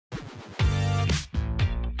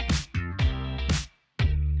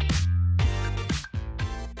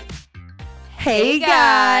Hey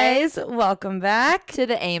guys, welcome back to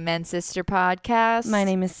the Amen Sister podcast. My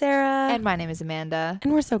name is Sarah. And my name is Amanda.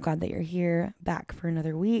 And we're so glad that you're here back for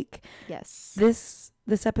another week. Yes. This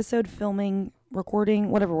episode, filming,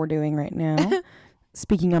 recording, whatever we're doing right now,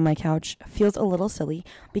 speaking on my couch, feels a little silly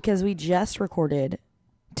because we just recorded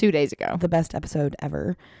 2 days ago the best episode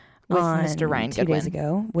ever with Mr. Ryan Goodwin. 2 days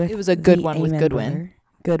ago. It was a good one with Goodwin.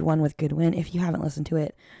 Good one with Goodwin. If you haven't listened to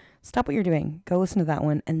it, stop what you're doing. Go listen to that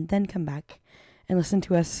one and then come back and listen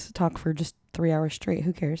to us talk for just 3 hours straight.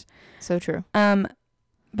 Who cares? So true.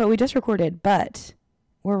 But we just recorded, but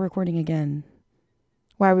we're recording again.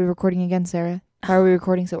 Why are we recording again, Sarah? Why are we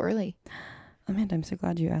recording so early? Amanda, I'm so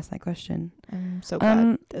glad you asked that question. I'm so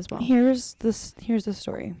glad as well. Here's the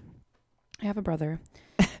story. I have a brother.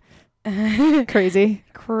 Crazy.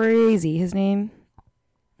 His name's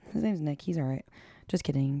Nick. He's all right. Just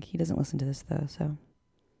kidding. He doesn't listen to this though, so.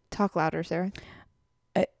 Talk louder, Sarah.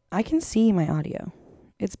 I can see my audio.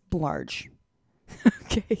 It's large.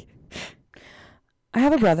 Okay. I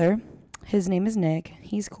have a brother. His name is Nick.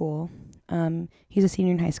 He's cool. He's a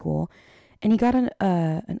senior in high school, and he got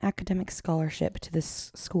an academic scholarship to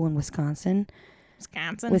this school in Wisconsin.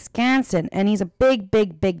 Wisconsin, and he's a big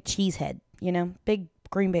cheesehead. You know, big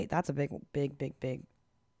Green Bay. That's a big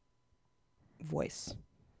voice.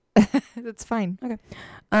 That's fine. Okay.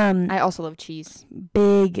 I also love cheese.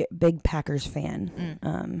 Big Packers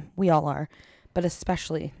fan. We all are, but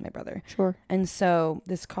especially my brother. Sure. And so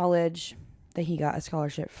this college that he got a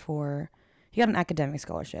scholarship for, he got an academic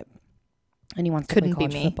scholarship, and he wants to play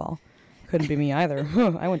college football. Couldn't be me either.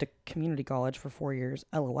 I went to community college for 4 years.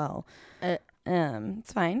 LOL.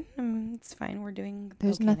 It's fine. It's fine. We're doing.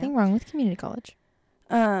 There's nothing wrong with community college.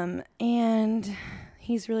 And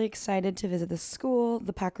he's really excited to visit the school.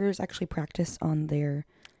 The Packers actually practice on their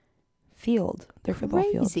field, their football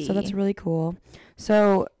field. So that's really cool.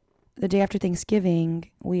 So the day after Thanksgiving,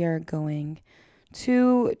 we are going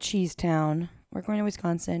to Cheesetown. We're going to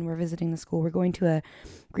Wisconsin. We're visiting the school. We're going to a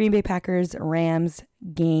Green Bay Packers Rams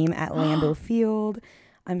game at Lambeau Field.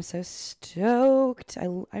 I'm so stoked.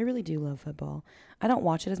 I really do love football. I don't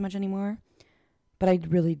watch it as much anymore, but I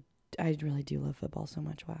really do love football so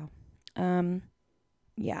much. Wow.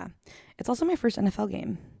 Yeah. It's also my first NFL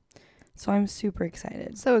game. So I'm super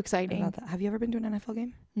excited. So exciting. About that. Have you ever been to an NFL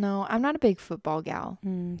game? No, I'm not a big football gal.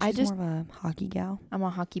 I just more of a hockey gal. I'm a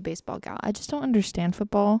hockey baseball gal. I just don't understand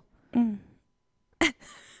football.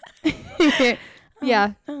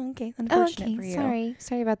 Yeah. Oh, okay. Unfortunate for you.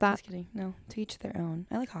 Sorry about that. Just kidding. No, to each their own.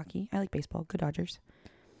 I like hockey. I like baseball. Go Dodgers.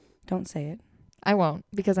 Don't say it. I won't,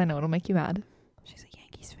 because I know it'll make you mad. She's a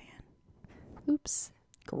Yankees fan. Oops.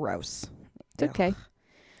 Gross. It's okay.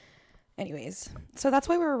 Anyways, so that's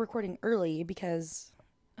why we're recording early, because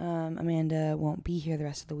Amanda won't be here the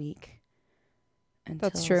rest of the week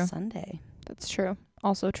until Sunday. That's true.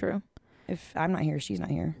 Also true. If I'm not here, she's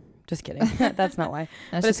not here. Just kidding. That's not why.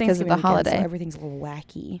 That's just because of the holiday. So everything's a little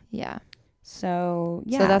wacky. Yeah. So,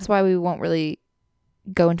 yeah. So that's why we won't really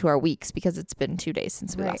go into our weeks, because it's been 2 days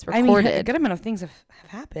since we last recorded. I mean, a good amount of things have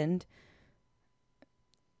happened.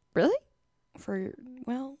 Really?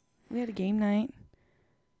 We had a game night.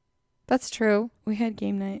 That's true. We had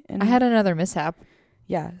game night, and I had another mishap.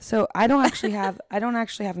 Yeah. So I don't actually have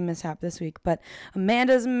a mishap this week, but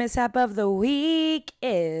Amanda's mishap of the week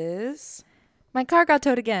is my car got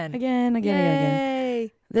towed again.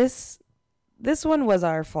 Again. This one was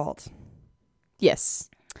our fault. Yes,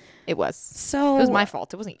 it was. So it was my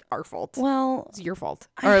fault. It wasn't our fault. Well, it was your fault.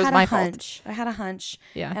 Or it was my fault. I had a hunch.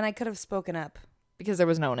 Yeah. And I could have spoken up. Because there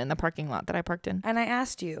was no one in the parking lot that I parked in. And I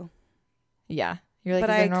asked you. Yeah. You're like,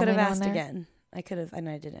 but I could have asked again. I could have, and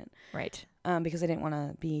I didn't. Right. Because I didn't want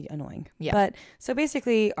to be annoying. Yeah. But so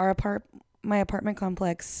basically, my apartment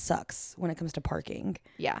complex sucks when it comes to parking.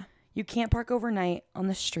 Yeah. You can't park overnight on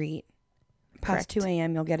the street. Past 2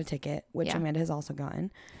 a.m., you'll get a ticket, which Amanda has also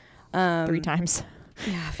gotten. 3 times.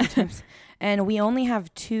 Yeah, a few times. And we only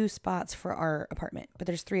have 2 spots for our apartment, but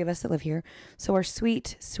there's 3 of us that live here. So our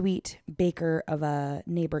sweet baker of a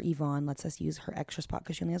neighbor, Yvonne, lets us use her extra spot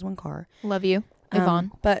because she only has 1 car. Love you,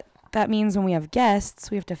 Yvonne. But that means when we have guests,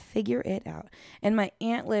 we have to figure it out. And my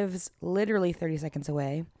aunt lives literally 30 seconds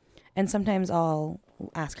away. And sometimes I'll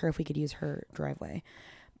ask her if we could use her driveway.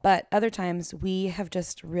 But other times we have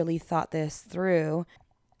just really thought this through.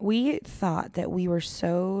 We thought that we were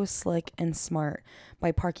so slick and smart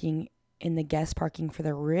by parking in the guest parking for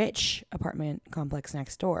the rich apartment complex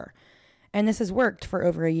next door. And this has worked for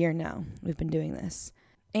over a year now. We've been doing this.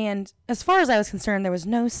 And as far as I was concerned, there was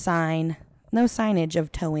no signage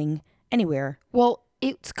of towing anywhere. Well,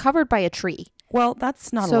 it's covered by a tree. Well,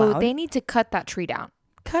 that's not allowed. So they need to cut that tree down.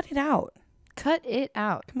 Cut it out. Cut it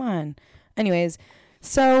out. Come on. Anyways,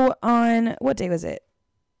 so on what day was it?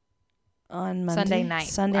 On Monday? Sunday night.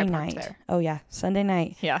 Sunday night. There. Oh, yeah. Sunday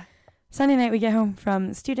night. Yeah. Sunday night, we get home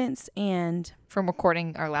from students and... From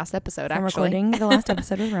recording our last episode, from recording the last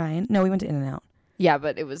episode with Ryan. No, we went to In-N-Out. Yeah,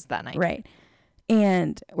 but it was that night. Right.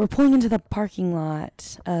 And we're pulling into the parking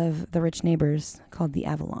lot of the rich neighbors called the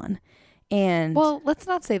Avalon. And... Well, let's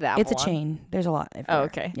not say that. It's a chain. There's a lot. Oh,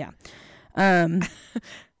 okay. Yeah.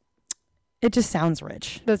 It just sounds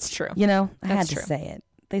rich. That's true. You know? I That's had to true. say it.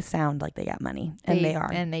 They sound like they got money. And they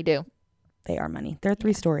are. And they do. They are money. They're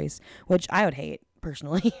 3 stories, which I would hate,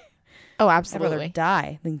 personally. Oh, I'd absolutely. rather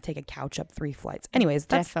die than take a couch up 3 flights. Anyways,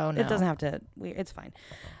 that's no. It doesn't have to. It's fine.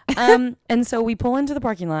 And so we pull into the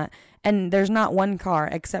parking lot, and there's not one car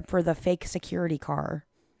except for the fake security car.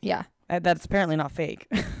 Yeah, that's apparently not fake.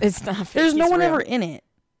 It's not fake. There's no one real. ever in it.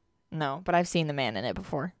 No, but I've seen the man in it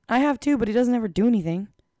before. I have too, but he doesn't ever do anything.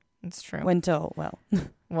 It's true.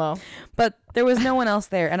 Well, but there was no one else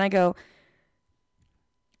there, and I go,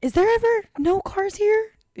 "Is there ever no cars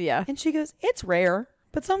here?" Yeah, and she goes, "It's rare."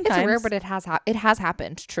 But sometimes it's rare, but it has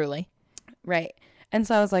happened, truly. Right. And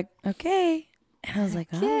so I was like, okay. And I was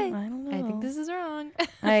like, okay. I don't know. I think this is wrong.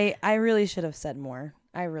 I really should have said more.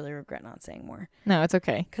 I really regret not saying more. No, it's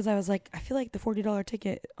okay. Because I was like, I feel like the $40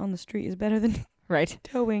 ticket on the street is better than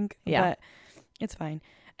towing. Yeah. But it's fine.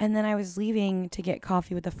 And then I was leaving to get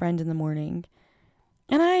coffee with a friend in the morning.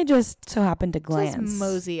 And I just so happened to glance. Just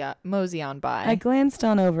mosey on by. I glanced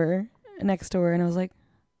on over next door and I was like,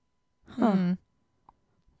 huh.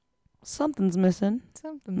 Something's missing.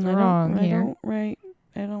 Something's wrong here. I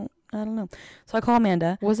don't know. So I call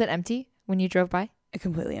Amanda. Was it empty when you drove by?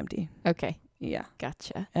 Completely empty. Okay. Yeah.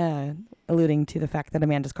 Gotcha. Alluding to the fact that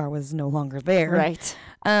Amanda's car was no longer there. Right.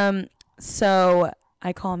 So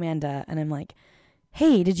I call Amanda and I'm like,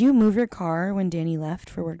 hey, did you move your car when Danny left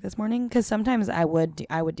for work this morning? Because sometimes I would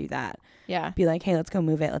do that. Yeah. Be like, hey, let's go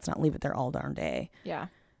move it. Let's not leave it there all darn day. Yeah.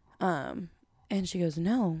 And she goes,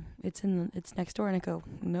 no, it's next door. And I go,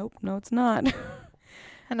 nope, no, it's not.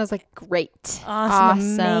 And I was like, great.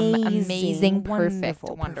 Awesome. Amazing. Perfect.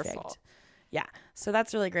 Wonderful. Wonderful. Perfect. Yeah. So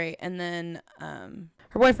that's really great. And then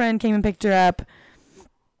her boyfriend came and picked her up.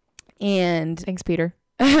 And thanks, Peter.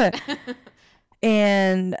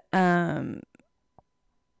 and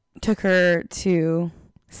took her to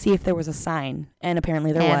see if there was a sign, and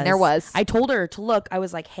apparently there was. I told her to look. I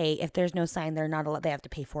was like, hey, if there's no sign, they're not allowed. They have to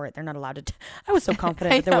pay for it. They're not allowed to. I was so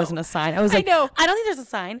confident that there wasn't a sign. I was like, I don't think there's a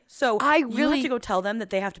sign. So you have to go tell them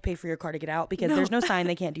that they have to pay for your car to get out because there's no sign.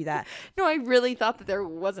 They can't do that. No, I really thought that there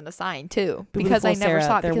wasn't a sign too because I never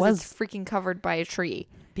saw it because it's freaking covered by a tree.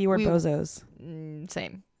 Beware bozos.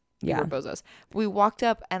 Same. Yeah. Beware bozos. We walked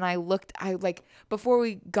up and I looked. Before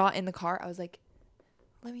we got in the car, I was like,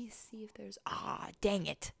 let me see if there's dang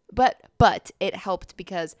it. But it helped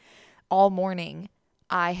because all morning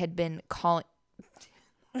I had been calling.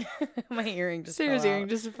 My earring just Sarah's earring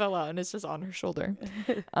just fell out and it's just on her shoulder.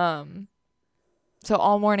 So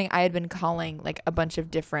all morning I had been calling like a bunch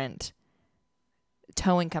of different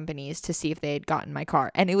towing companies to see if they had gotten my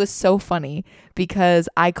car. And it was so funny because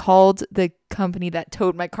I called the company that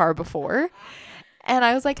towed my car before and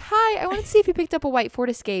I was like, hi, I want to see if you picked up a white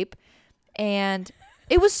Ford Escape. And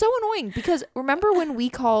it was so annoying because remember when we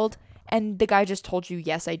called and the guy just told you,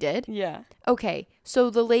 yes, I did? Yeah. Okay. So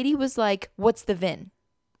the lady was like, what's the VIN?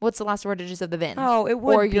 What's the last 4 digits of the VIN? Oh, it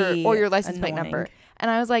would be or your license plate number.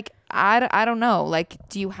 And I was like, I don't know. Like,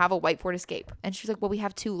 do you have a white Ford Escape? And she was like, well, we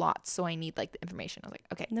have 2 lots, so I need like the information. I was like,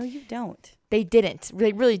 okay. No, you don't. They didn't.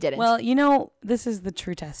 They really didn't. Well, this is the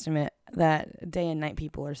true testament that day and night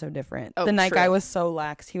people are so different. The night guy was so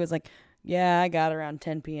lax. He was like, yeah, I got around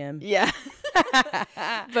 10 p.m. Yeah.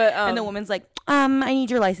 But and the woman's like, I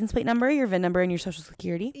need your license plate number, your VIN number, and your social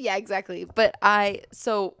security. Yeah, exactly. But I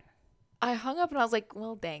hung up and I was like,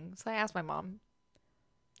 well, dang. So I asked my mom.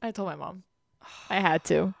 I told my mom. I had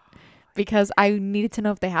to. Because I needed to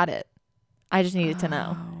know if they had it. I just needed to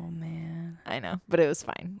know. Oh, man. I know. But it was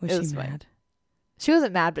fine. Was she mad? She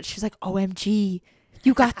wasn't mad, but she was like, OMG,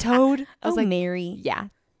 you got towed? I was like, Mary. Yeah.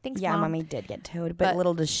 Thanks, yeah, Mom. Mommy did get towed, but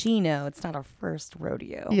little does she know it's not our first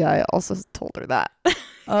rodeo. Yeah, I also told her that.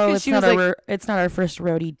 Oh, it's not our first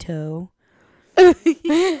roadie tow.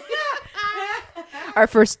 Our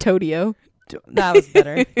first todeo. That was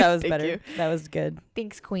better. That was Thank better. you. That was good.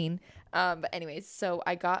 Thanks, Queen. But anyways, so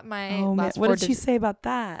I got my last. What did she say about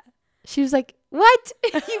that? She was like, "What?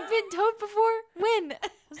 You've been towed before? When?" I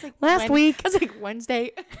was like, last week. I was like,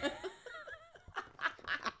 Wednesday.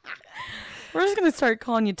 We're just gonna start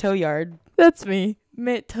calling you Tow Yard. That's me.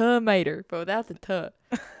 Tomater, bro. That's a tuh.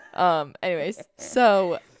 Anyways,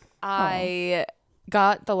 so I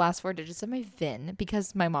got the last 4 digits of my VIN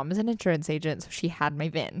because my mom is an insurance agent, so she had my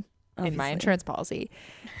VIN in my insurance policy.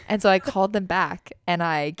 And so I called them back and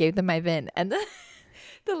I gave them my VIN, and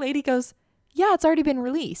the lady goes, "Yeah, it's already been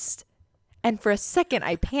released." And for a second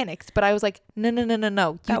I panicked, but I was like, no.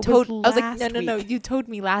 I was like, no. You told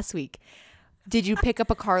me last week. Did you pick up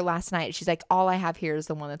a car last night? She's like, all I have here is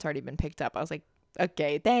the one that's already been picked up. I was like,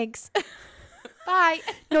 okay, thanks. Bye.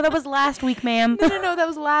 No, that was last week, ma'am. No, that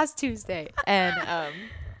was last Tuesday. And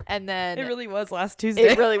then it really was last Tuesday.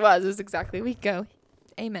 It really was. It was exactly a week ago.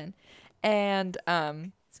 Amen. And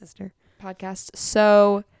sister podcast.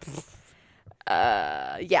 So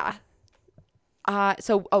yeah.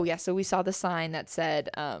 So we saw the sign that said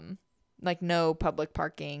like no public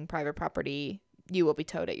parking, private property, you will be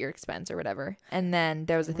towed at your expense or whatever. And then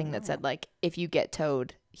there was a thing that said like, if you get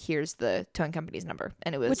towed, here's the towing company's number.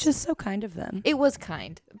 And it was, which is so kind of them. It was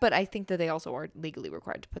kind, but I think that they also are legally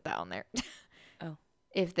required to put that on there. Oh,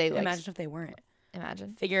 if they like, imagine if they weren't.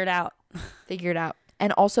 Figure it out.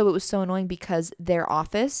 And also it was so annoying because their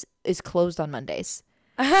office is closed on Mondays.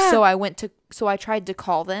 So I tried to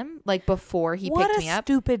call them like before he picked me up. What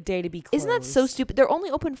a stupid day to be closed. Isn't that so stupid? They're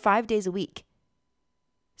only open 5 days a week.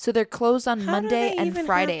 So they're closed on Monday and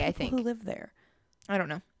Friday, I think. Who live there? I don't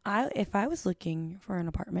know. If I was looking for an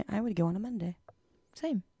apartment, I would go on a Monday.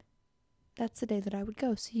 Same. That's the day that I would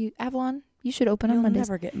go. So Avalon, you should open on Mondays. You'll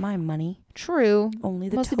never get my money. True. Only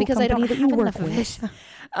the mostly tow because I don't that have you work enough of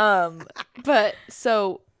it. But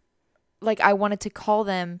so like I wanted to call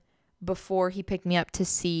them before he picked me up to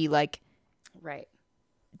see like, right.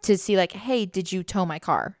 To see like, hey, did you tow my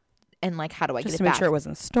car? And like, how do I get it back? Just to make sure it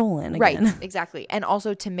wasn't stolen again. Right, exactly. And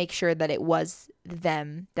also to make sure that it was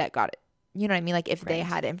them that got it. You know what I mean? Like if they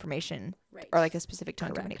had information or like a specific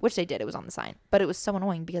towing company, which they did. It was on the sign. But it was so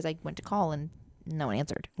annoying because I went to call and no one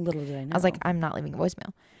answered. Little did I know. I was like, I'm not leaving a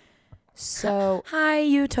voicemail. So. Hi,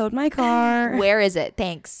 you towed my car. Where is it?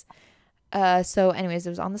 Thanks. So anyways, it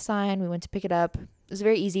was on the sign. We went to pick it up. It was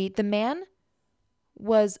very easy. The man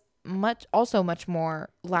was much more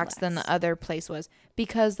lax than the other place was,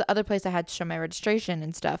 because the other place I had to show my registration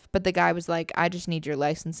and stuff, but the guy was like, I just need your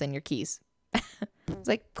license and your keys. I was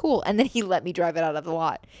like, cool. And then he let me drive it out of the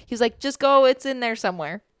lot. He was like, just go, it's in there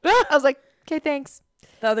somewhere. I was like, okay, thanks.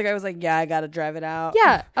 The other guy was like, yeah, I gotta drive it out.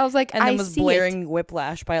 Yeah. I was like, and then was blaring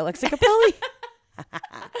Whiplash by Alexa Capelli.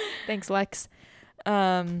 Thanks, Lex.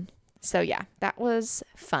 So yeah, that was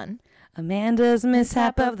fun. Amanda's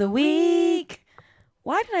mishap of the week.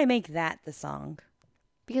 Why did I make that the song?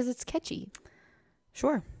 Because it's catchy.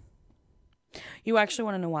 Sure. You actually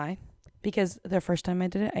want to know why? Because the first time I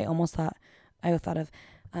did it, I thought of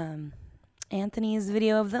Anthony's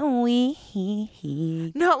video of the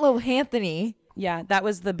week. Not Lil Anthony. Yeah, that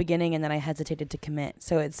was the beginning, and then I hesitated to commit.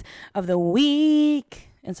 So it's of the week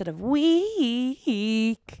instead of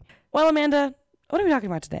week. Well, Amanda, what are we talking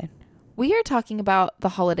about today? We are talking about the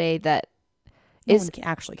holiday that no one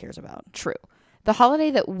actually cares about. True. The holiday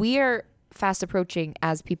that we are fast approaching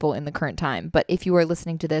as people in the current time. But if you are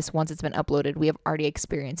listening to this, once it's been uploaded, we have already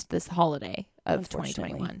experienced this holiday of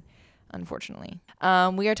 2021. Unfortunately.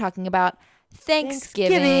 We are talking about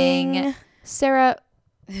Thanksgiving. Sarah,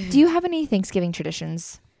 do you have any Thanksgiving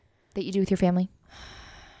traditions that you do with your family?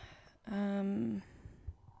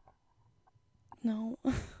 No.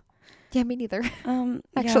 Yeah, me neither.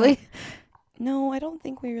 Actually. Yeah. No, I don't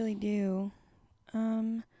think we really do.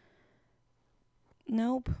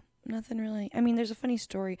 Nope. Nothing really. I mean, there's a funny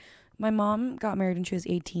story. My mom got married when she was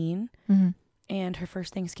 18, and her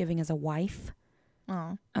first Thanksgiving as a wife,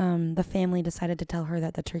 the family decided to tell her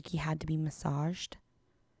that the turkey had to be massaged.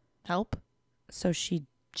 Help? So she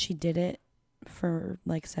did it for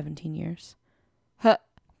like 17 years. Huh.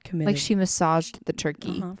 Committed. Like she massaged the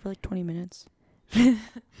turkey. For like 20 minutes.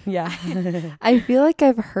 Yeah. I feel like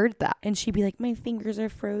I've heard that. And she'd be like, my fingers are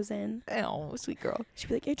frozen. Oh, sweet girl. She'd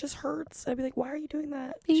be like, it just hurts. I'd be like, why are you doing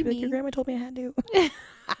that? Baby. She'd be like, your grandma told me I had to.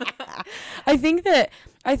 I think that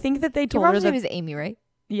they told your her mom's name is Amy, right?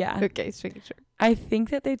 Yeah. Okay, just making sure. I think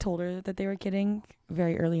that they told her that they were kidding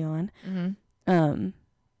very early on.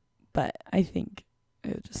 But I think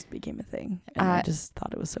it just became a thing. And I just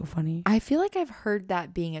thought it was so funny. I feel like I've heard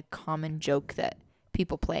that being a common joke that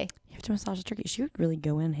people play. You have to massage the turkey. She would really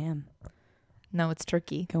go in ham. No, it's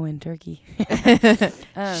turkey. Go in turkey.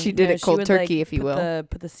 She did it cold turkey, like, if you will.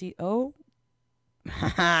 Put the seed. Oh.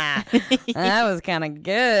 That was kind of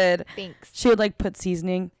good. Thanks. She would like put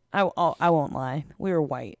seasoning. I won't lie. We were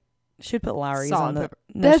white. She would put Lowry's salt on the. pepper.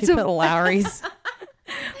 No, she'd put Lowry's.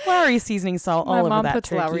 Lowry's seasoning salt all over that turkey. My mom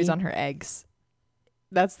puts Lowry's on her eggs.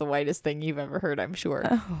 That's the whitest thing you've ever heard, I'm sure.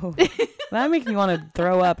 Oh, that makes me want to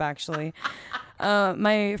throw up, actually.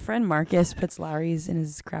 My friend Marcus puts Lowry's in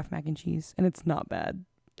his Kraft mac and cheese, and it's not bad.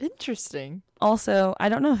 Interesting. Also, I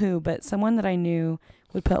don't know who, but someone that I knew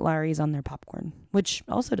would put Lowry's on their popcorn, which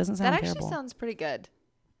also doesn't sound terrible. That actually sounds pretty good.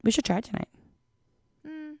 We should try it tonight.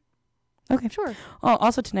 Okay. Sure. Oh,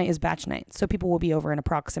 also tonight is batch night, so people will be over in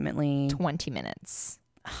approximately 20 minutes.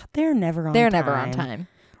 They're never on time.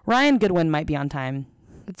 Ryan Goodwin might be on time.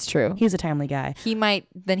 It's true. He's a timely guy. He might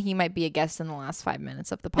be a guest in the last 5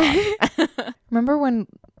 minutes of the pod. Remember when,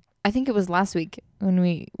 I think it was last week, when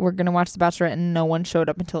we were going to watch The Bachelorette and no one showed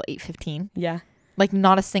up until 8:15? Yeah. Like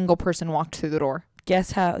not a single person walked through the door.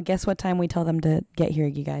 Guess what time we tell them to get here,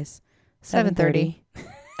 you guys? 7:30.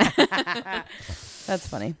 That's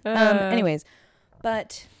funny. Anyways,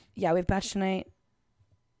 but yeah, we have batch tonight.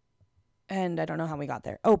 And I don't know how we got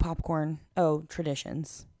there. Oh, popcorn. Oh,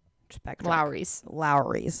 traditions. Just back. Lowry's.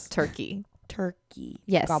 Turkey.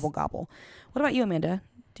 Yes. Gobble, gobble. What about you, Amanda?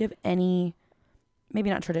 Do you have any, maybe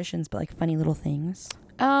not traditions, but like funny little things?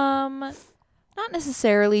 Not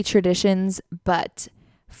necessarily traditions, but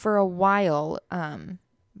for a while,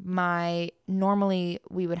 normally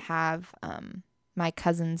we would have my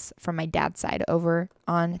cousins from my dad's side over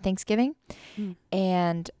on Thanksgiving,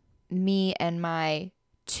 and me and my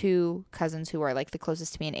 2 cousins who are like the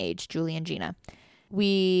closest to me in age, Julie and Gina,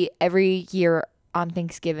 we every year on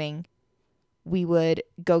Thanksgiving we would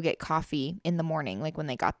go get coffee in the morning, like when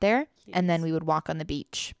they got there, and then we would walk on the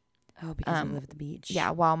beach. Oh, because we live at the beach.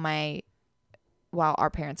 Yeah, while our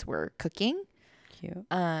parents were cooking. Cute.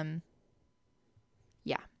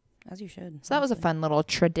 Yeah. As you should. So that was a fun little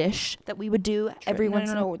tradish that we would do every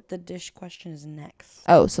once in a while. No, the dish question is next.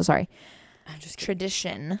 Oh, so sorry. I'm just kidding.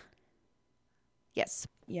 Tradition. Yes.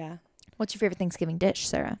 Yeah. What's your favorite Thanksgiving dish,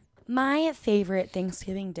 Sarah? My favorite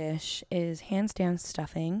Thanksgiving dish is hands down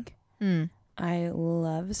stuffing. I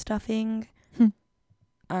love stuffing.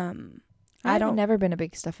 I've never been a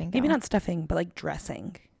big stuffing guy. Maybe not stuffing, but like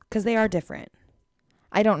dressing, because they are different.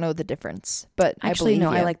 I don't know the difference, but actually,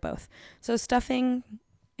 no, I like both. So stuffing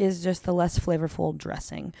is just the less flavorful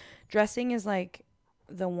dressing. Dressing is like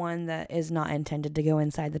the one that is not intended to go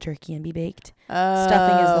inside the turkey and be baked.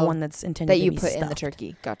 Stuffing is the one that's intended that to you be put stuffed in the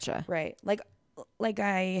turkey. Gotcha. Right. Like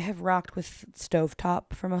I have rocked with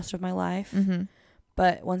stovetop for most of my life.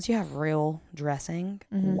 But once you have real dressing,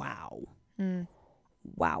 wow.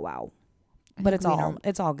 Wow. But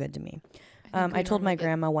it's all good to me. I told my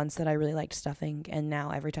grandma once that I really liked stuffing, and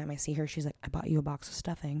now every time I see her, she's like, "I bought you a box of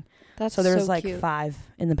stuffing." So there's so like cute. 5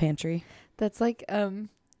 in the pantry. That's like on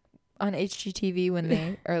HGTV when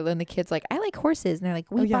the kids like, "I like horses," and they're like,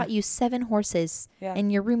 "We bought you 7 horses,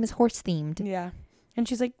 and your room is horse themed." Yeah, and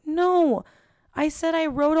she's like, "No, I said I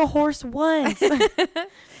rode a horse once."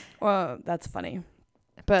 Well, that's funny,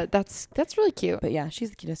 but that's really cute. But yeah, she's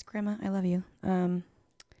the cutest. Grandma, I love you.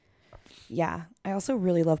 Yeah, I also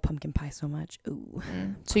really love pumpkin pie so much. Ooh.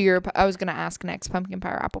 So I was gonna ask next, pumpkin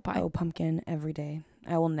pie or apple pie? Oh, pumpkin every day.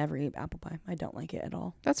 I will never eat apple pie. I don't like it at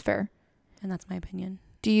all. That's fair, and that's my opinion.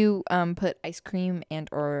 Do you put ice cream and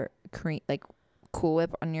or cream, like Cool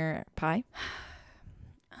Whip, on your pie?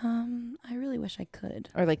 I really wish I could.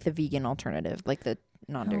 Or like the vegan alternative, like the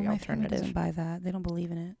non-dairy alternative. My family doesn't buy that. They don't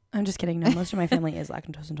believe in it. I'm just kidding. No, most of my family is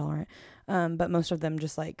lactose intolerant. But most of them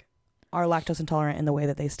just like are lactose intolerant in the way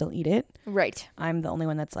that they still eat it. Right. I'm the only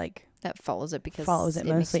one that's like that follows it because it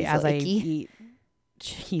mostly as I eat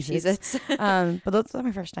Cheez-Its. But that's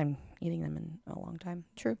my first time eating them in a long time.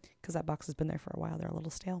 True. Because that box has been there for a while. They're a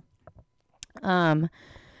little stale.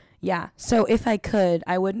 Yeah. So if I could,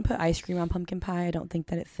 I wouldn't put ice cream on pumpkin pie. I don't think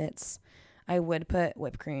that it fits. I would put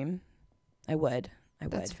whipped cream. I would.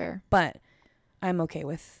 That's fair. But I'm okay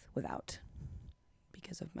without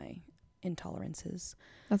because of my intolerances.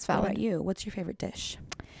 That's valid. What about you? What's your favorite dish?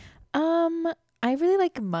 I really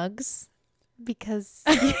like mugs because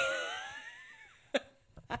I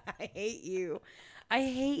hate you.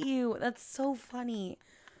 That's so funny.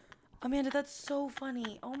 Amanda, that's so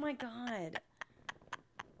funny. Oh my God.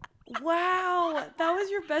 Wow. That was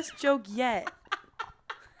your best joke yet.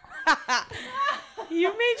 You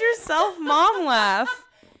made yourself mom laugh.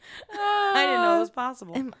 I didn't know it was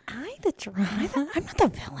possible. Am I the drama? I'm not the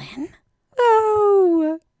villain.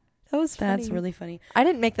 Oh, that was funny. That's really funny. I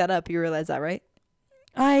didn't make that up. You realize that, right?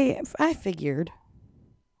 I figured.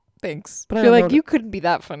 Thanks. But I feel like you couldn't be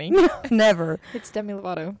that funny. Never. It's Demi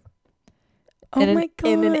Lovato. Oh my God.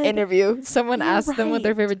 In an interview, someone asked them what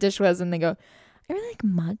their favorite dish was, and they go, "I really like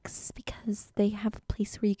mugs because they have a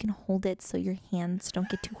place where you can hold it so your hands don't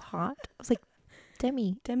get too hot." I was like,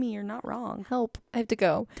 Demi, you're not wrong. Help. I have to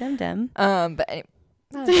go. Dem. But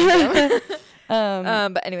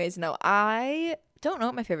anyways, no, I don't know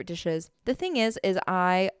what my favorite dish is. The thing is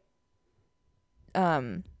I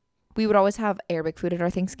we would always have Arabic food at our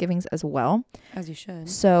Thanksgivings as well. As you should.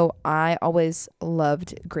 So I always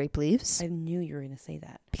loved grape leaves. I knew you were going to say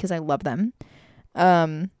that. Because I love them.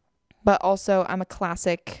 But also I'm a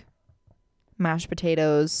classic mashed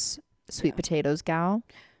potatoes, sweet potatoes gal.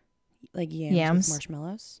 Like yams with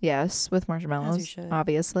marshmallows? Yes, with marshmallows, as you should.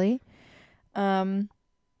 obviously. I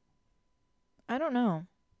don't know.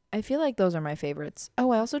 I feel like those are my favorites.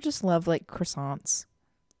 Oh, I also just love like croissants.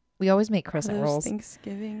 We always make crescent rolls.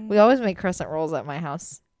 Thanksgiving. We always make crescent rolls at my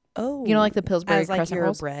house. Oh. You know, like the Pillsbury as like crescent your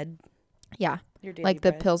rolls? bread. Yeah. Your daily like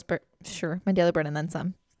bread. the Pillsbury. Sure. My daily bread and then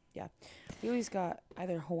some. Yeah. We always got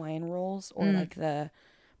either Hawaiian rolls or like the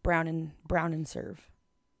brown and serve.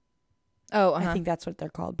 Oh, I think that's what they're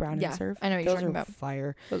called, brown and serve. I know what you're talking about.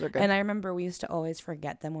 Fire. Those are good. And I remember we used to always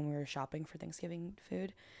forget them when we were shopping for Thanksgiving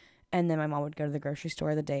food. And then my mom would go to the grocery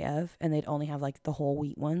store the day of, and they'd only have like the whole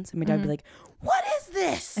wheat ones. And my dad would be like, "What is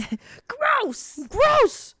this?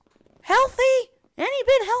 Gross! Healthy? Any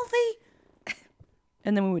bit healthy?"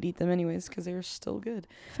 And then we would eat them anyways because they were still good.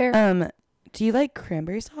 Fair. Do you like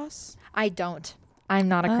cranberry sauce? I don't. I'm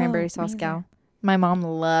not a cranberry sauce gal. My mom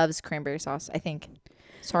loves cranberry sauce, I think.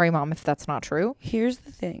 Sorry, Mom, if that's not true. Here's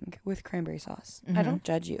the thing with cranberry sauce. I don't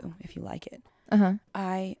judge you if you like it.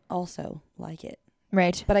 I also like it.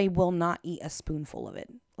 Right. But I will not eat a spoonful of it.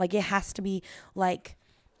 Like, it has to be, like,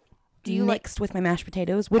 mixed with my mashed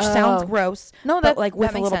potatoes, which sounds gross. No, but, like, with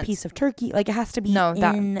that a makes little sense. piece of turkey. Like, it has to be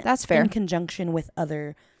that's fair. in conjunction with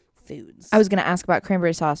other foods. I was going to ask about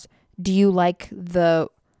cranberry sauce. Do you like the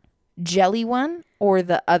jelly one or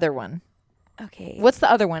the other one? Okay. What's the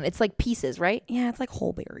other one? It's like pieces, right? Yeah, it's like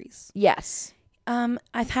whole berries. Yes.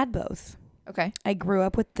 I've had both. Okay. I grew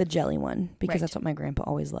up with the jelly one because that's what my grandpa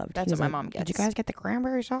always loved. That's what my mom gets. Did you guys get the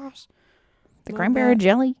cranberry sauce? The cranberry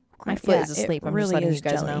jelly? My foot is asleep. I'm really just letting you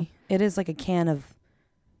guys jelly. know. It is like a can of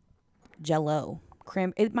Jell-O.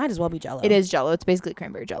 It might as well be Jell-O. It is Jell-O. It's basically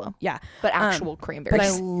cranberry Jell-O. Yeah. But actual cranberries. But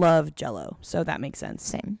I love Jell-O, so that makes sense.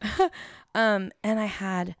 Same. And I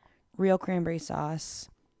had real cranberry sauce.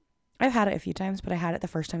 I've had it a few times, but I had it the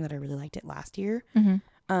first time that I really liked it last year.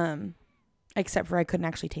 Except for I couldn't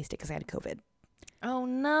actually taste it because I had COVID. Oh,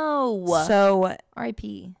 no. So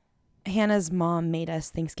R.I.P. Hannah's mom made us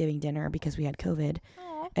Thanksgiving dinner because we had COVID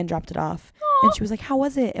and dropped it off. Aww. And she was like, "How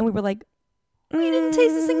was it?" And we were like, "We didn't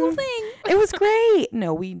taste a single thing." It was great.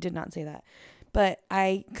 No, we did not say that. But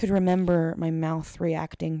I could remember my mouth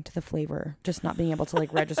reacting to the flavor, just not being able to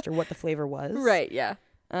like register what the flavor was. Right, yeah.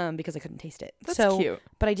 Because I couldn't taste it. That's cute.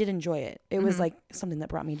 But I did enjoy it. It was like something that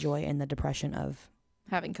brought me joy in the depression of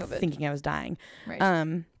having COVID, thinking I was dying. Right.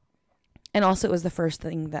 And also it was the first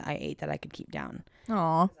thing that I ate that I could keep down.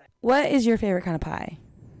 Aw. What is your favorite kind of pie?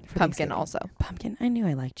 Pumpkin also. Pumpkin. I knew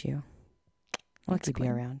I liked you. I'll Thanks, keep you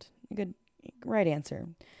around. Good. Right answer.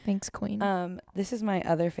 Thanks, Queen. This is my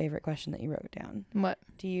other favorite question that you wrote down. What?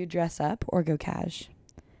 Do you dress up or go cash?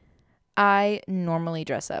 I normally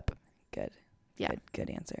dress up. Good. Yeah. Good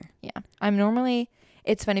answer. Yeah. I'm normally,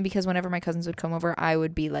 it's funny because whenever my cousins would come over, I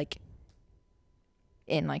would be like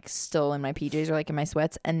still in my PJs or like in my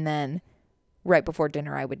sweats. And then right before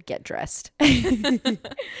dinner, I would get dressed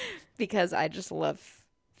because I just love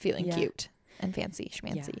feeling cute and fancy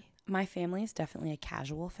schmancy. Yeah. My family is definitely a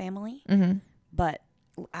casual family, but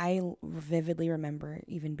I vividly remember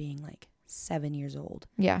even being like 7 years old.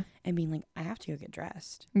 Yeah. And being like, I have to go get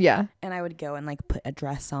dressed. Yeah. And I would go and like put a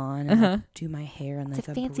dress on and like, do my hair and it's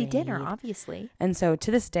like a fancy braid. dinner, obviously. And so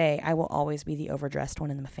to this day, I will always be the overdressed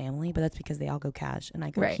one in the family, but that's because they all go cash and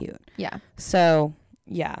I go cute. Yeah. So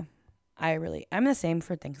yeah, I'm the same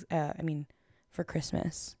for things. For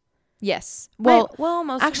Christmas. Yes. Well,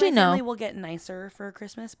 most actually, of my family no. will get nicer for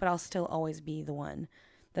Christmas, but I'll still always be the one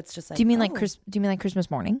that's just like. Do you mean like Christmas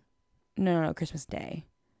morning? No, Christmas Day.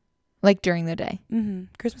 Like during the day.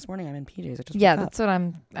 Christmas morning, I'm in PJs. That's what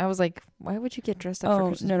I was like, why would you get dressed up for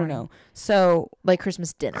Christmas morning? No. So like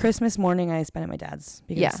Christmas dinner. Christmas morning, I spend at my dad's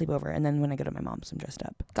because I sleep over, and then when I go to my mom's, I'm dressed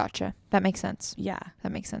up. Gotcha. That makes sense. Yeah,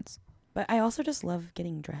 that makes sense. But I also just love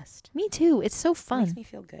getting dressed. Me too. It's so fun. It makes me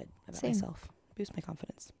feel good about myself. Boost my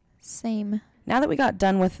confidence. Same. Now that we got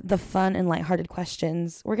done with the fun and lighthearted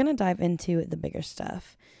questions, we're gonna dive into the bigger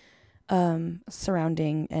stuff,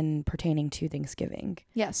 surrounding and pertaining to Thanksgiving.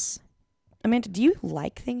 Yes. Amanda, do you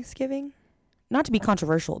like Thanksgiving? Not to be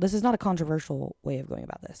controversial. This is not a controversial way of going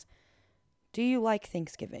about this. Do you like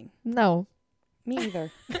Thanksgiving? No. Me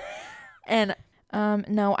either. And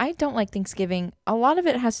no, I don't like Thanksgiving. A lot of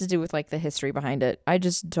it has to do with like the history behind it. I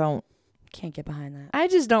just don't. Can't get behind that. I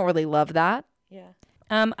just don't really love that. Yeah.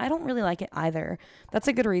 I don't really like it either. That's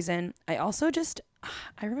a good reason. I also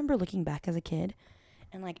I remember looking back as a kid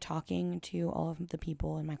and like talking to all of the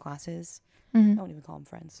people in my classes. Mm-hmm. I won't even call them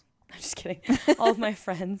friends. I'm just kidding. All of my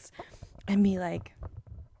friends, and be like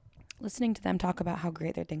listening to them talk about how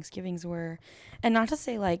great their Thanksgivings were, and not to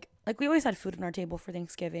say like we always had food on our table for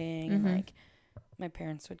Thanksgiving, and like my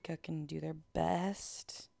parents would cook and do their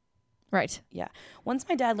best. Right. Yeah. Once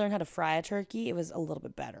my dad learned how to fry a turkey, it was a little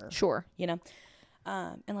bit better. Sure. You know?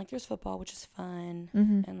 And like there's football, which is fun.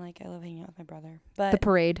 Mm-hmm. And like I love hanging out with my brother. But the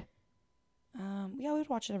parade. Yeah, we would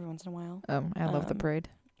watch it every once in a while. I love the parade.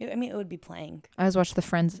 I mean, it would be playing. I always watch the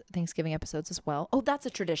Friends Thanksgiving episodes as well. Oh, that's a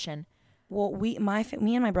tradition. Well, me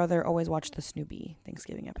and my brother always watch the Snoopy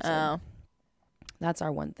Thanksgiving episode. Oh. That's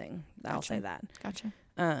our one thing. Gotcha. I'll say that. Gotcha.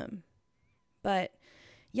 But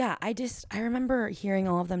yeah, I remember hearing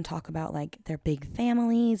all of them talk about like their big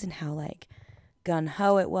families and how like gun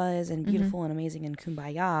ho it was and beautiful and amazing and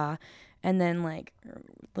kumbaya, and then like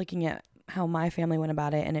looking at how my family went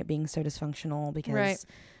about it and it being so dysfunctional because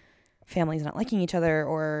families not liking each other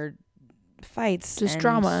or fights, just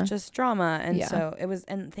drama, and so it was.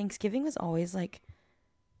 And Thanksgiving was always like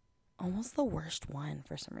almost the worst one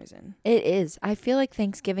for some reason. It is. I feel like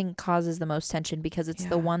Thanksgiving causes the most tension because it's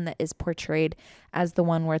the one that is portrayed as the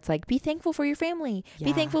one where it's like, be thankful for your family,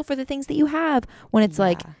 be thankful for the things that you have, when it's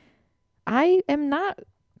like, I am not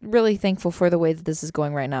really thankful for the way that this is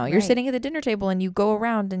going right now. You're sitting at the dinner table and you go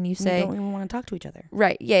around and you say, you don't even want to talk to each other.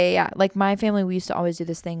 Right. Yeah. Like my family, we used to always do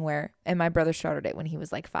this thing where, and my brother started it when he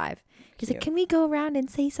was like 5. He's like, can we go around and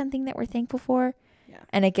say something that we're thankful for? Yeah.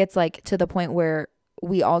 And it gets like to the point where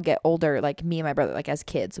we all get older, like me and my brother, like as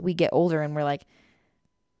kids, we get older and we're like,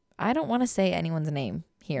 I don't want to say anyone's name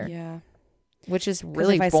here. Yeah. Which is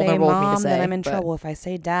really vulnerable of me to say. If I say mom, then I'm in trouble. If I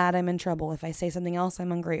say dad, I'm in trouble. If I say something else,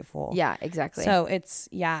 I'm ungrateful. Yeah, exactly. So it's,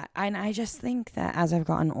 and I just think that as I've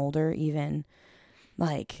gotten older, even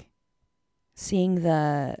like seeing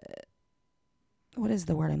what is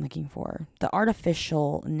the word I'm looking for? The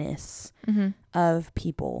artificialness of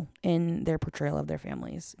people in their portrayal of their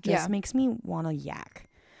families just makes me want to yak.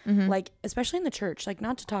 Like, especially in the church, like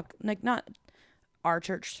not to talk, like not our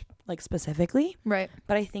church, like specifically. Right.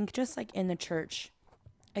 But I think just like in the church,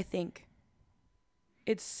 I think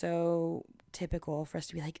it's so typical for us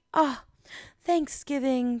to be like,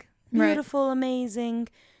 Thanksgiving, beautiful, amazing.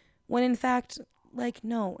 When in fact, like,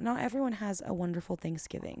 no, not everyone has a wonderful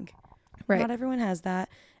Thanksgiving. Right. Not everyone has that.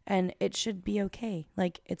 And it should be okay.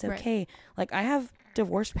 Like, it's okay. Right. Like, I have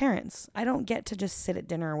divorced parents. I don't get to just sit at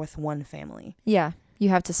dinner with one family. Yeah. You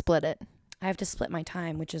have to split it. I have to split my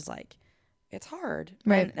time, which is like, it's hard.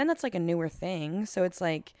 Right. And that's like a newer thing. So it's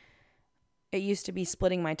like, it used to be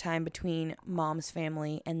splitting my time between mom's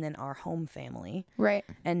family and then our home family. Right.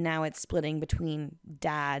 And now it's splitting between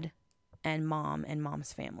dad and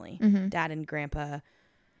mom's family. Dad and grandpa,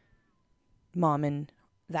 mom and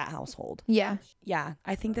that household. Yeah. Yeah.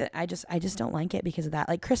 I think that I just don't like it because of that.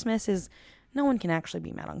 Like Christmas is, no one can actually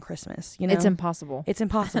be mad on Christmas. You know? It's impossible. It's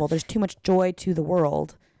impossible. There's too much joy to the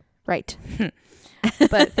world. Right.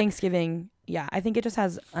 But Thanksgiving, I think it just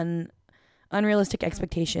has unrealistic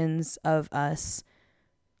expectations of us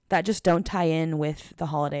that just don't tie in with the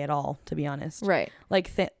holiday at all, to be honest. Right.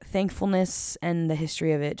 Like thankfulness and the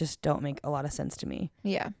history of it just don't make a lot of sense to me.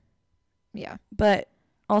 Yeah. Yeah. But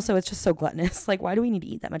also it's just so gluttonous. Like, why do we need to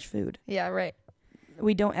eat that much food? Yeah, right.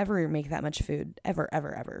 We don't ever make that much food. Ever.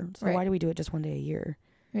 So why do we do it just one day a year?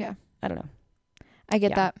 Yeah. I don't know. I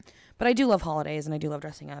get that. But I do love holidays and I do love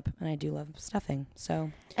dressing up and I do love stuffing.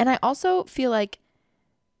 So. And I also feel like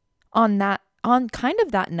on kind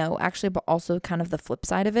of that note, actually, but also kind of the flip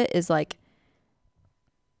side of it is like,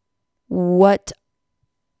 what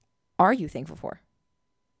are you thankful for?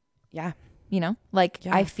 Yeah. You know, like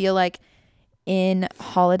I feel like in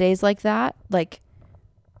holidays like that, like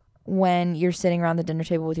when you're sitting around the dinner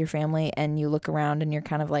table with your family and you look around and you're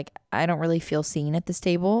kind of like, I don't really feel seen at this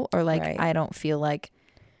table, or like, I don't feel like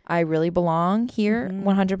I really belong here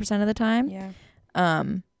 100% of the time. Yeah.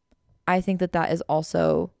 I think that is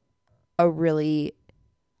also a really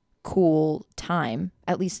cool time,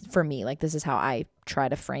 at least for me. Like, this is how I try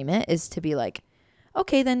to frame it, is to be like,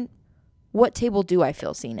 okay, then what table do I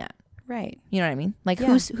feel seen at? Right. You know what I mean? Like,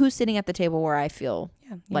 who's sitting at the table where I feel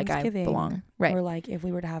like I belong? Right. Or like if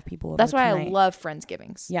we were to have people over That's why tonight. I love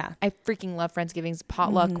Friendsgivings. Yeah. I freaking love Friendsgivings.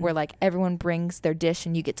 Potluck where like everyone brings their dish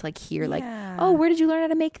and you get to like hear like, oh, where did you learn how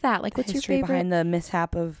to make that? Like, what's your favorite? Behind the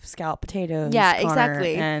mishap of scalloped potatoes. Yeah, Connor,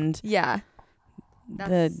 exactly. And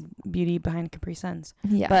the beauty behind Capri Suns.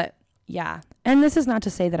 Yeah. But yeah. And this is not to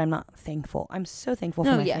say that I'm not thankful. I'm so thankful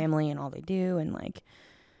for my family and all they do, and like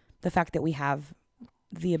the fact that we have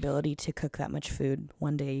the ability to cook that much food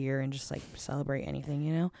one day a year and just like celebrate anything,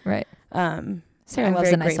 you know? Right. So Sarah loves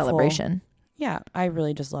a nice celebration. Yeah, I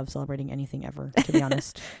really just love celebrating anything ever, to be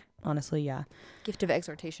honest. Honestly, yeah. Gift of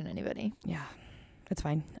exhortation, anybody? Yeah, it's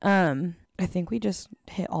fine. I think we just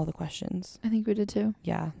hit all the questions. I think we did too.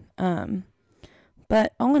 Yeah.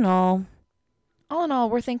 But all in all,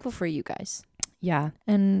 we're thankful for you guys. Yeah.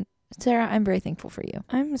 And Sarah, I'm very thankful for you.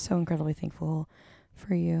 I'm so incredibly thankful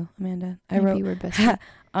for you, Amanda. I My wrote B-word bestie.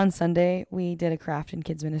 on Sunday, we did a craft in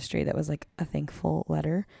kids ministry that was like a thankful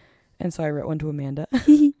letter. And so I wrote one to Amanda.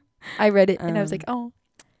 I read it and I was like, oh.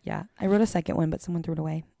 Yeah. I wrote a second one, but someone threw it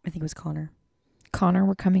away. I think it was Connor. Connor,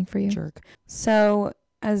 we're coming for you. Jerk. So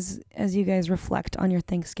as you guys reflect on your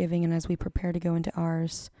Thanksgiving and as we prepare to go into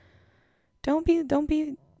ours, don't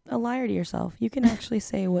be a liar to yourself. You can actually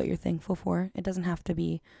say what you're thankful for. It doesn't have to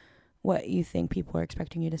be what you think people are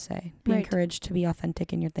expecting you to say. Be encouraged to be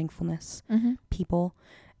authentic in your thankfulness, people.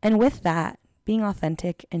 And with that, being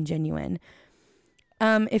authentic and genuine.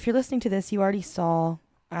 If you're listening to this, you already saw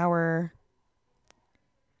our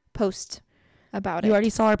post about it. You already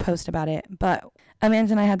saw our post about it, but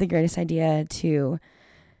Amanda and I had the greatest idea to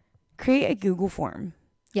create a Google form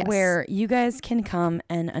where you guys can come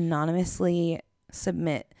and anonymously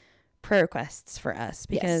submit prayer requests for us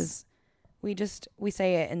because we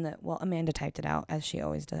say it in Amanda typed it out as she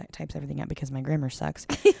always types everything out because my grammar sucks.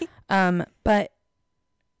 But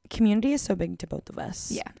community is so big to both of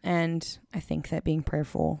us. Yeah. And I think that being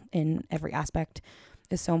prayerful in every aspect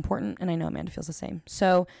is so important. And I know Amanda feels the same.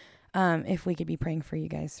 So if we could be praying for you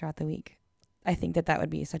guys throughout the week, I think that would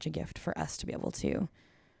be such a gift for us to be able to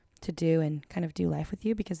do and kind of do life with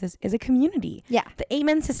you because this is a community. Yeah. The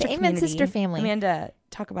Amen Sister community. Amen Sister family. Amanda,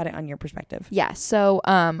 talk about it on your perspective. Yeah. So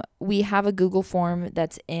we have a Google form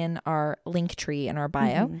that's in our link tree in our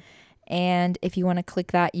bio. Mm-hmm. And if you want to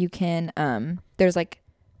click that, you can, there's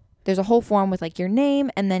a whole form with like your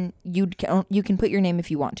name and then you can put your name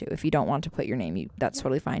if you want to. If you don't want to put your name, that's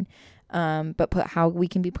totally fine. But put how we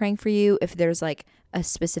can be praying for you. If there's like a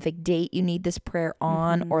specific date you need this prayer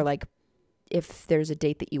on or like if there's a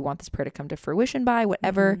date that you want this prayer to come to fruition by,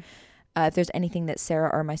 whatever. If there's anything that Sarah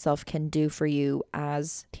or myself can do for you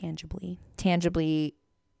as tangibly,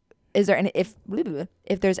 is there any, if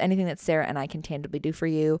there's anything that Sarah and I can tangibly do for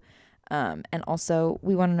you. And also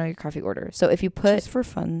we want to know your coffee order. So if you put just for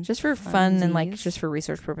fun and like just for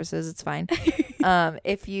research purposes, it's fine.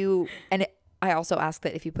 I also ask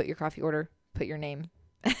that if you put your coffee order, put your name.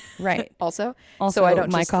 Right. Also, so I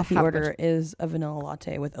don't. My coffee order is a vanilla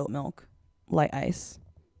latte with oat milk, light ice.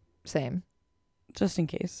 Same. Just in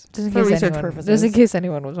case. For research purposes. Just in case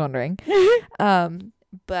anyone was wondering.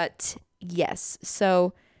 But yes.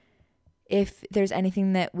 So if there's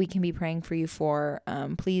anything that we can be praying for you for,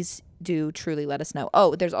 please do truly let us know.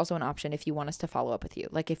 Oh, there's also an option if you want us to follow up with you.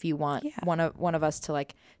 Like if you want one of us to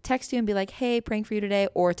like text you and be like, hey, praying for you today,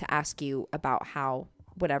 or to ask you about how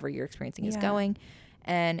whatever you're experiencing is going.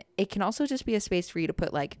 And it can also just be a space for you to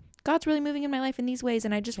put like, God's really moving in my life in these ways,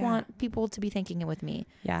 and I just want people to be thanking Him with me.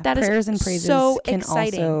 Yeah, that prayers and praises so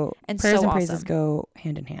exciting and prayers so and awesome. Praises go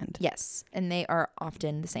hand in hand. Yes, and they are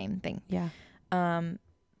often the same thing. Yeah.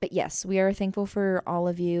 But yes, we are thankful for all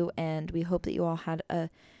of you, and we hope that you all had a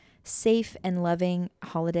safe and loving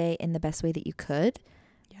holiday in the best way that you could.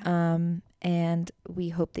 Yeah. And we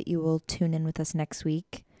hope that you will tune in with us next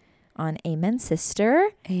week on Amen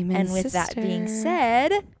Sister. Amen. And with Sister. that being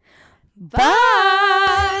said,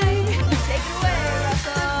 bye. Take it away,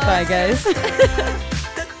 Russell. Bye, guys.